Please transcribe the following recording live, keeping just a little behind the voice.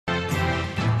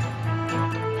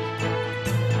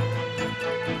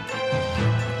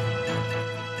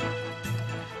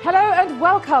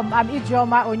welcome. I'm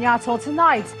Ijeoma Onyato.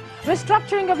 Tonight,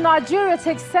 restructuring of Nigeria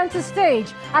takes center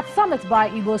stage at summit by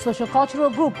Igbo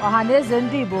socio-cultural group Ohaneze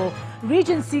Ndigbo.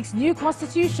 Region seeks new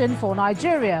constitution for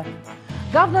Nigeria.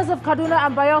 Governors of Kaduna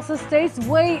and Bayelsa states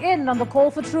weigh in on the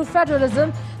call for true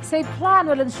federalism, say plan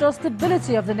will ensure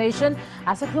stability of the nation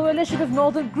as a coalition of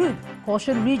northern group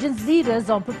caution region's leaders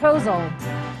on proposal.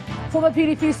 Former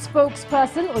PDP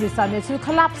spokesperson Olisametu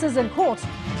collapses in court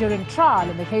during trial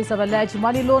in the case of alleged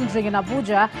money laundering in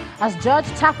Abuja as judge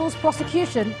tackles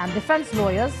prosecution and defense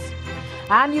lawyers.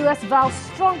 And U.S. vows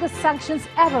strongest sanctions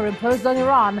ever imposed on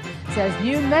Iran, says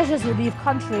new measures will leave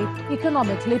country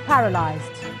economically paralyzed.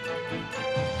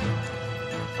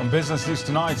 On Business News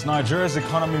tonight, Nigeria's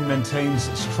economy maintains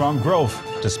strong growth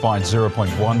despite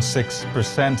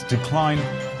 0.16% decline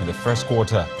in the first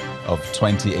quarter of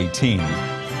 2018.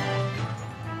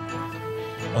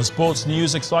 On sports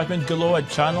news, excitement galore at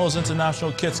Channel's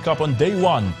International Kids Cup on day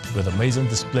one, with amazing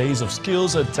displays of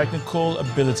skills and technical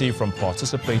ability from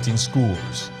participating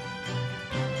schools.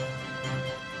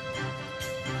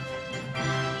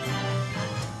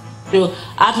 To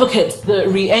advocate the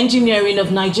re-engineering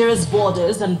of Nigeria's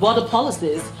borders and border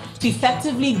policies to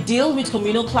effectively deal with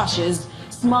communal clashes,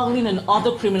 smuggling and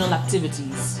other criminal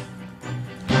activities.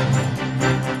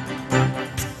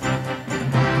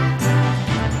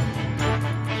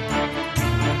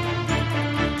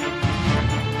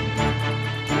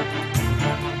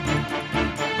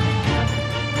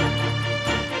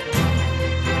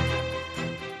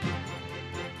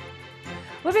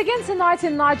 We begin tonight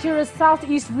in Nigeria's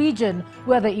southeast region,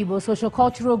 where the Igbo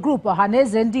socio-cultural group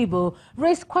Ohaneze Ndigbo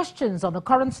raised questions on the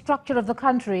current structure of the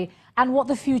country and what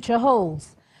the future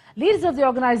holds. Leaders of the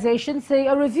organization say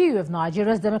a review of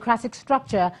Nigeria's democratic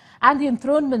structure and the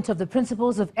enthronement of the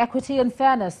principles of equity and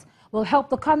fairness will help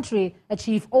the country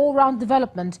achieve all-round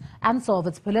development and solve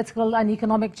its political and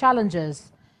economic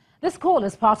challenges. This call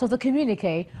is part of the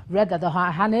communique read at the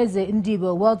Ohaneze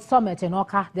Ndigbo World Summit in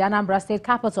Awka, the Anambra state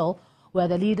capital, where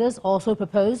the leaders also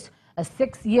proposed a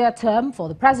 6-year term for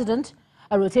the president,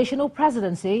 a rotational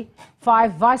presidency,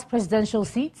 5 vice presidential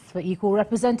seats for equal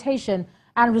representation,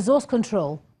 and resource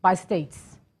control by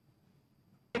states.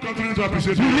 The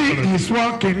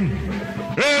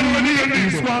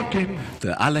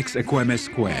Alex Ekweme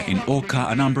Square in Awka,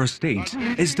 Anambra State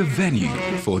is the venue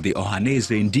for the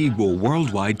Ohaneze Ndigbo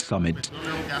Worldwide Summit.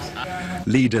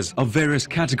 Leaders of various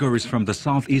categories from the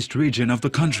southeast region of the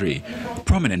country,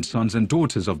 prominent sons and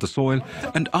daughters of the soil,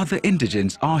 and other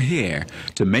indigents are here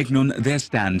to make known their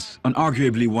stance on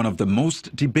arguably one of the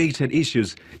most debated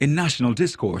issues in national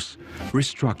discourse,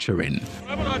 restructuring.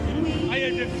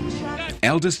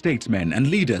 Elder statesmen and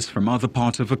leaders from other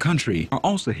parts of the country are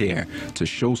also here to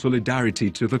show solidarity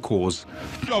to the cause.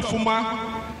 For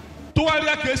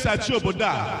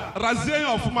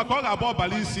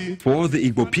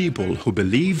the Igbo people who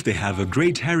believe they have a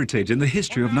great heritage in the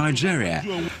history of Nigeria,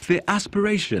 their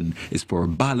aspiration is for a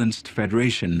balanced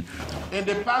federation. In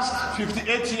the past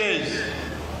 58 years,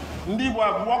 Ndigbo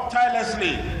have worked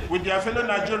tirelessly with their fellow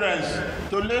Nigerians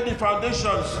to lay the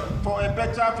foundations for a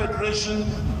better federation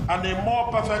and a more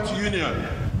perfect union.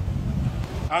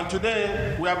 And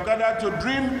today, we have gathered to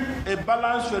dream a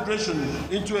balanced federation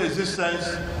into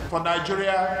existence for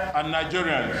Nigeria and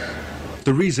Nigerians.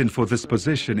 The reason for this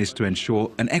position is to ensure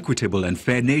an equitable and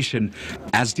fair nation,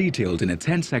 as detailed in a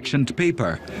 10-sectioned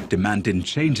paper demanding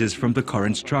changes from the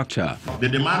current structure. The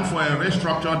demand for a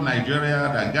restructured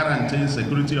Nigeria that guarantees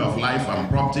security of life and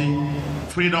property,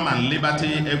 freedom and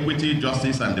liberty, equity,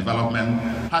 justice and development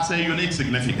has a unique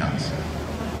significance.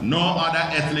 No other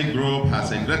ethnic group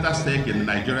has a greater stake in the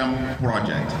Nigerian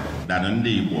project than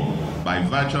Ndigbo, by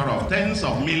virtue of tens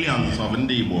of millions of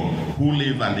Ndigbo who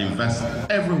live and invest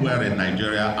everywhere in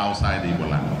Nigeria outside Igbo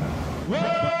land.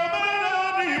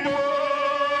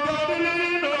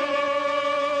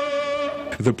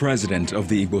 The president of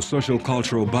the Igbo social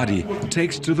cultural body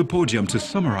takes to the podium to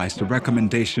summarize the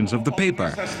recommendations of the paper.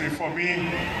 It's necessary for me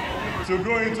to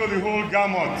go into the whole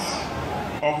gamut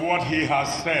of what he has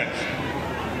said.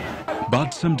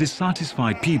 But some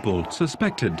dissatisfied people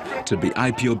suspected to be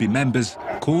IPOB members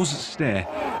caused stir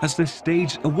as they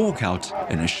staged a walkout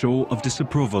in a show of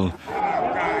disapproval.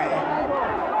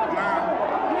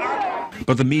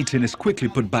 But the meeting is quickly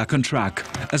put back on track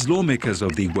as lawmakers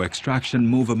of the Igbo extraction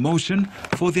move a motion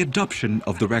for the adoption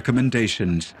of the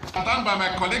recommendations. Done by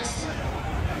my colleagues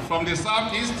from the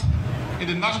Southeast in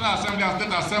the National Assembly and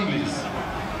State Assemblies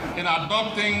in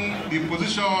adopting the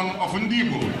position of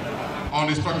Ndigbo on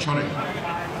restructuring.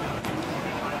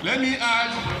 Let me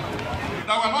add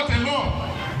that we're not alone.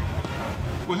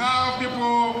 We have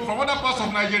people from other parts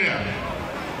of Nigeria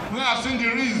who have seen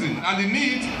the reason and the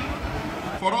need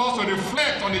for us to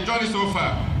reflect on the journey so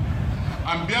far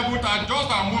and be able to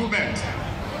adjust our movement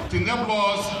to enable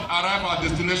us arrive at our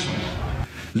destination.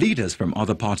 Leaders from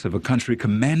other parts of the country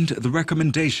commend the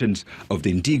recommendations of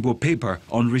the Ndigbo paper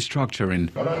on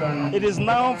restructuring. It is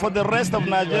now for the rest of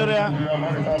Nigeria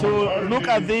to look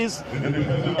at these,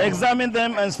 examine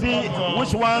them and see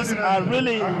which ones are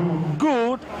really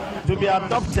good to be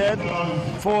adopted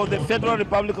for the Federal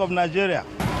Republic of Nigeria.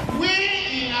 We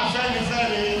in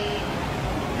Afenifere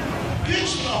give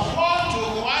support to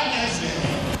Ohaneze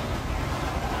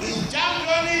is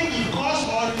championing the cause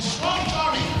for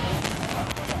restructuring.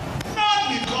 Not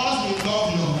because we love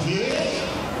your faith,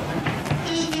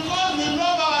 it's because we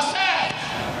love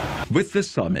ourselves. With the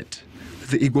summit,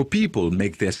 the Igbo people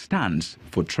make their stance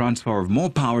for transfer of more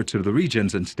power to the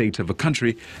regions and states of the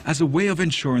country as a way of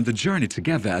ensuring the journey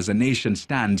together as a nation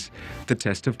stands the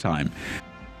test of time.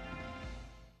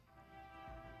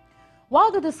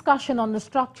 While the discussion on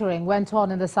restructuring went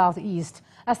on in the southeast,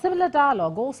 a similar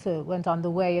dialogue also went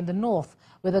underway in the north,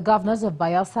 with the governors of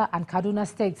Bayelsa and Kaduna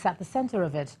states at the center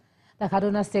of it. The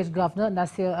Kaduna State Governor,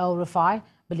 Nasir El-Rufai,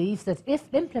 believes that if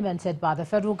implemented by the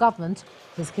federal government,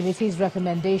 his committee's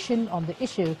recommendation on the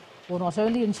issue will not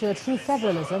only ensure true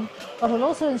federalism, but will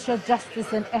also ensure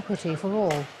justice and equity for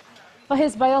all. For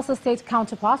his Bayelsa State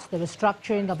counterpart, the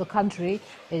restructuring of the country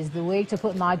is the way to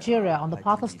put Nigeria on the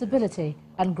path of stability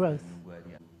and growth.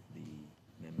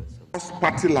 Across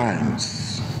party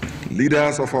lines,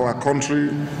 leaders of our country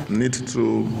need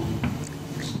to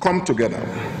come together,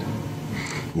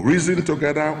 reason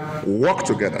together, work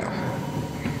together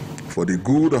for the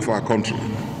good of our country.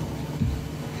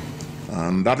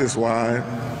 And that is why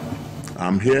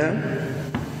I'm here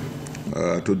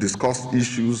to discuss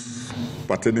issues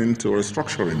pertaining to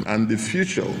restructuring and the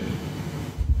future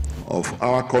of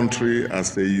our country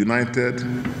as a united,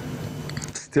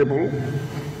 stable,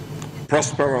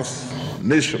 prosperous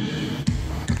nation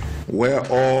where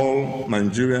all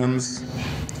Nigerians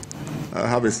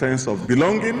have a sense of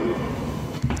belonging,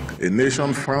 a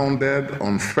nation founded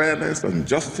on fairness and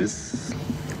justice,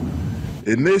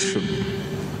 a nation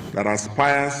that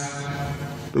aspires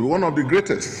to be one of the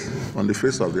greatest on the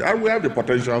face of the earth. We have the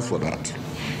potentials for that.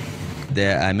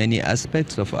 There are many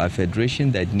aspects of our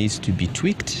federation that needs to be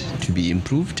tweaked, to be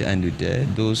improved, and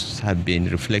those have been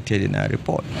reflected in our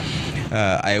report.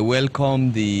 I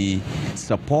welcome the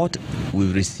support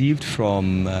we've received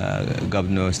from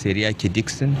Governor Seriake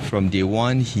Dixon. From day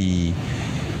one, he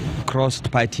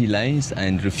crossed party lines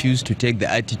and refused to take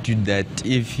the attitude that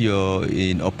if you're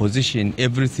in opposition,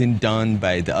 everything done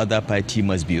by the other party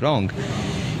must be wrong.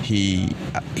 He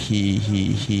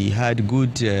had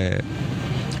good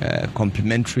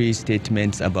complimentary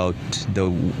statements about the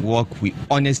work we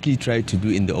honestly try to do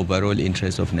in the overall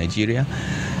interest of Nigeria,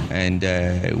 and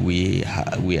we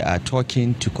are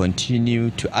talking to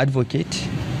continue to advocate,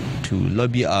 to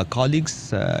lobby our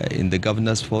colleagues in the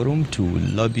Governors Forum, to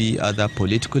lobby other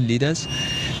political leaders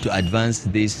to advance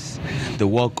the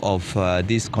work of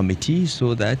this committee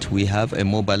so that we have a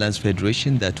more balanced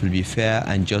federation that will be fair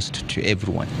and just to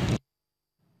everyone.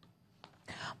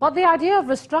 But the idea of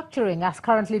restructuring, as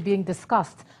currently being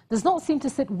discussed, does not seem to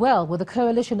sit well with a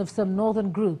coalition of some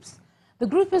northern groups. The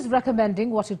group is recommending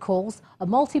what it calls a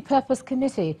multi-purpose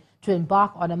committee to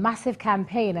embark on a massive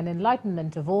campaign and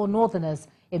enlightenment of all northerners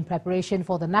in preparation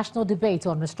for the national debate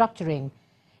on restructuring.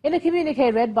 In a communique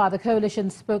read by the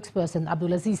coalition spokesperson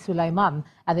Abdulaziz Sulaiman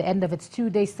at the end of its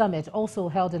two-day summit, also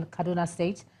held in Kaduna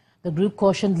State, the group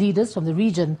cautioned leaders from the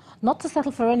region not to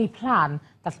settle for any plan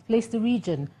that will place the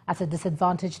region at a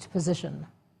disadvantaged position.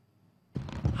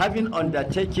 Having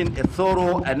undertaken a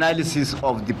thorough analysis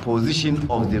of the position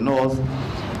of the North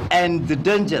and the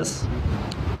dangers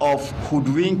of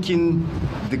hoodwinking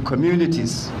the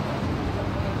communities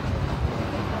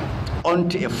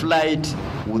onto a flight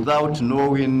without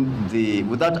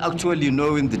actually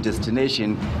knowing the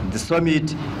destination, the summit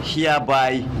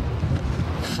hereby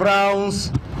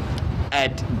frowns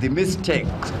at the mistake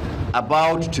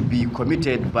about to be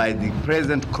committed by the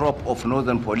present crop of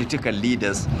northern political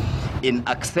leaders in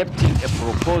accepting a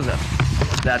proposal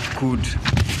that could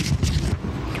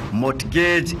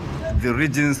mortgage the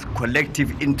region's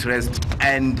collective interest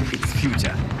and its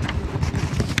future.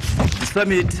 The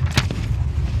summit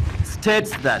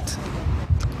states that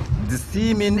the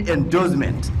seeming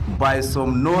endorsement by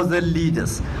some northern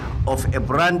leaders of a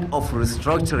brand of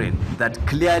restructuring that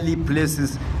clearly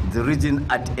places the region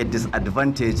at a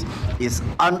disadvantage is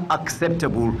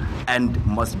unacceptable and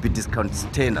must be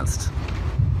discountenanced.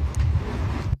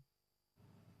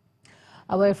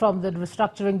 Away from the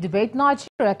restructuring debate,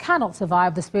 Nigeria cannot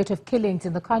survive the spate of killings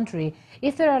in the country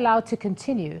if they're allowed to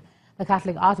continue. The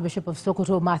Catholic Archbishop of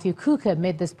Sokoto, Matthew Kuka,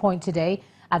 made this point today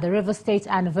at the River State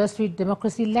Anniversary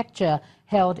Democracy Lecture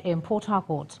held in Port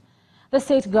Harcourt. The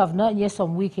state governor,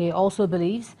 Nyesom Wike, also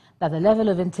believes that the level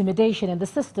of intimidation in the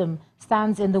system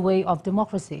stands in the way of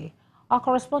democracy. Our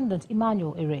correspondent,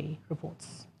 Emmanuel Ire,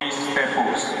 reports.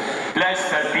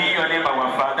 Blessed be your name,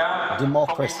 our Father.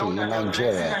 Democracy in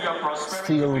Nigeria,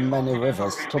 still many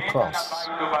rivers to cross.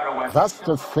 That's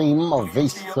the theme of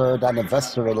this third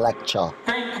anniversary lecture,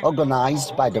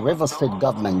 organized by the River State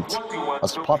government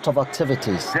as part of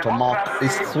activities to mark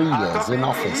its 3 years in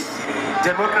office.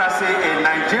 Democracy in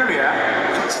Nigeria,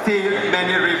 still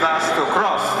many rivers to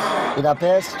cross. It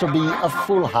appears to be a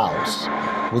full house,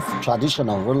 with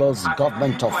traditional rulers,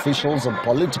 government officials and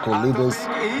political leaders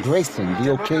gracing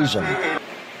the occasion.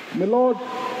 My Lord,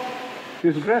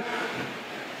 His Grace,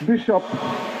 Bishop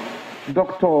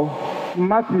Dr.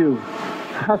 Matthew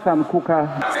Hassan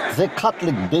Kuka. The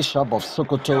Catholic Bishop of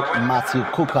Sokoto, Matthew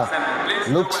Kuka,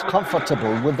 looks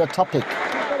comfortable with the topic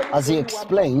as he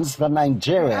explains that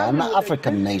Nigeria and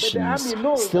African nations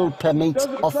still permit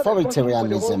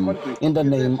authoritarianism in the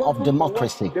name of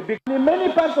democracy. In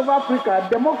many parts of Africa,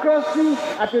 democracy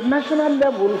at a national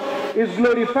level is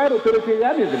glorified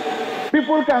authoritarianism.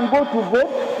 People can go to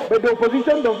vote, but the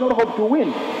opposition does not hope to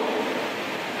win.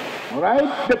 All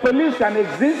right? The police can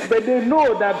exist, but they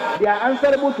know that they are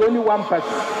answerable to only one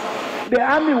person. The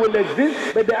army will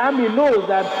exist, but the army knows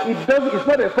that it's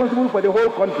not responsible for the whole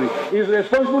country. It's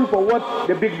responsible for what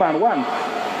the big man wants.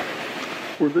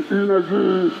 With the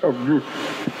energy of youth,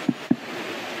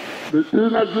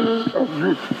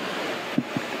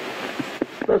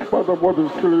 that's part of what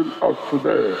is killing us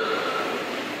today.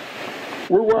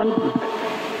 We want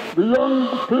the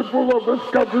young people of this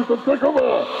country to take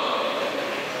over.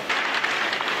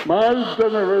 My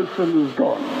generation is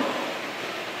gone.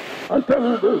 I tell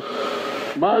you this.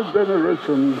 My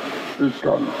generation is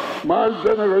gone. My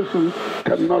generation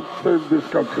cannot save this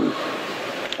country.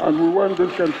 And we want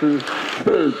this country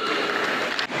saved.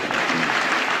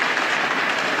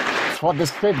 For the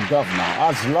state governor,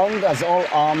 as long as all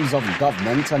arms of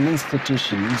government and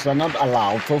institutions are not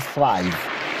allowed to thrive,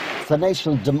 the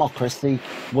nation's democracy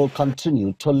will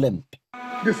continue to limp.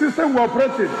 The system we're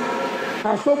operating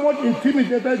has somewhat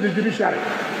intimidated the judiciary.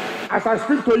 As I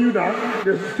speak to you now,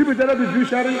 the intimidated the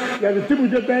judiciary, they have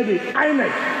intimidated the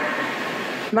INEC.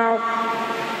 Now,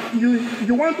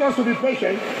 you want us to be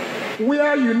patient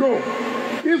where you know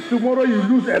if tomorrow you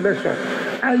lose election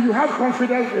and you have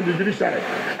confidence in the judiciary,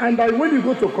 and that when you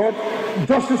go to court,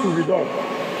 justice will be done.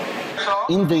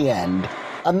 In the end,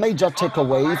 a major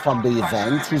takeaway from the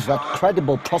event is that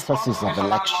credible processes of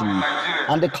election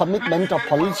and the commitment of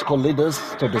political leaders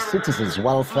to the citizens'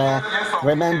 welfare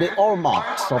remain the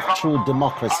hallmarks of true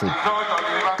democracy.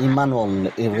 Emmanuel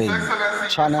Ire,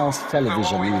 Channels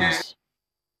Television News.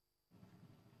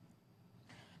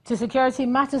 To security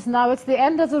matters now, it's the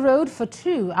end of the road for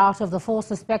 2 out of the 4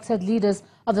 suspected leaders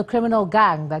of the criminal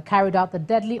gang that carried out the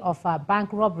deadly Offa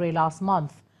bank robbery last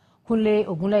month. Kunle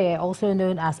Ogunleye, also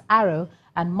known as Arrow,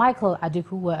 and Michael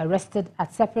Adiku were arrested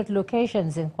at separate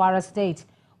locations in Kwara State,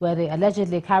 where they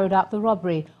allegedly carried out the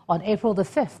robbery on April the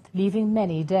 5th, leaving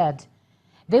many dead.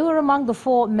 They were among the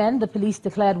 4 men the police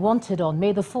declared wanted on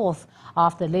May the 4th,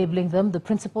 after labeling them the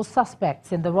principal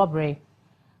suspects in the robbery.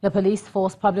 The police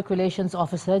force public relations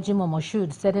officer Jimo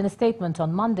Moshood said in a statement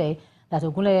on Monday that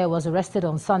Ogunleye was arrested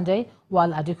on Sunday,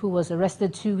 while Adiku was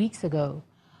arrested 2 weeks ago.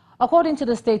 According to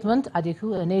the statement,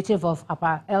 Adiku, a native of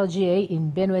Upper LGA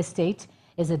in Benue State,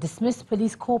 is a dismissed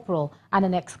police corporal and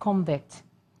an ex-convict.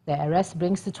 Their arrest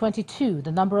brings to 22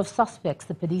 the number of suspects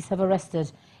the police have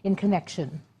arrested in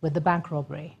connection with the bank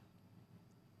robbery.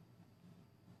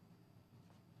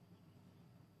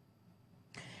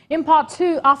 In part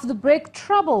 2, after the break,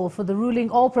 trouble for the ruling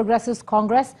All Progressives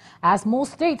Congress as more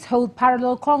states hold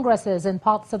parallel congresses in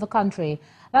parts of the country.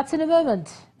 That's in a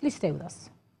moment. Please stay with us.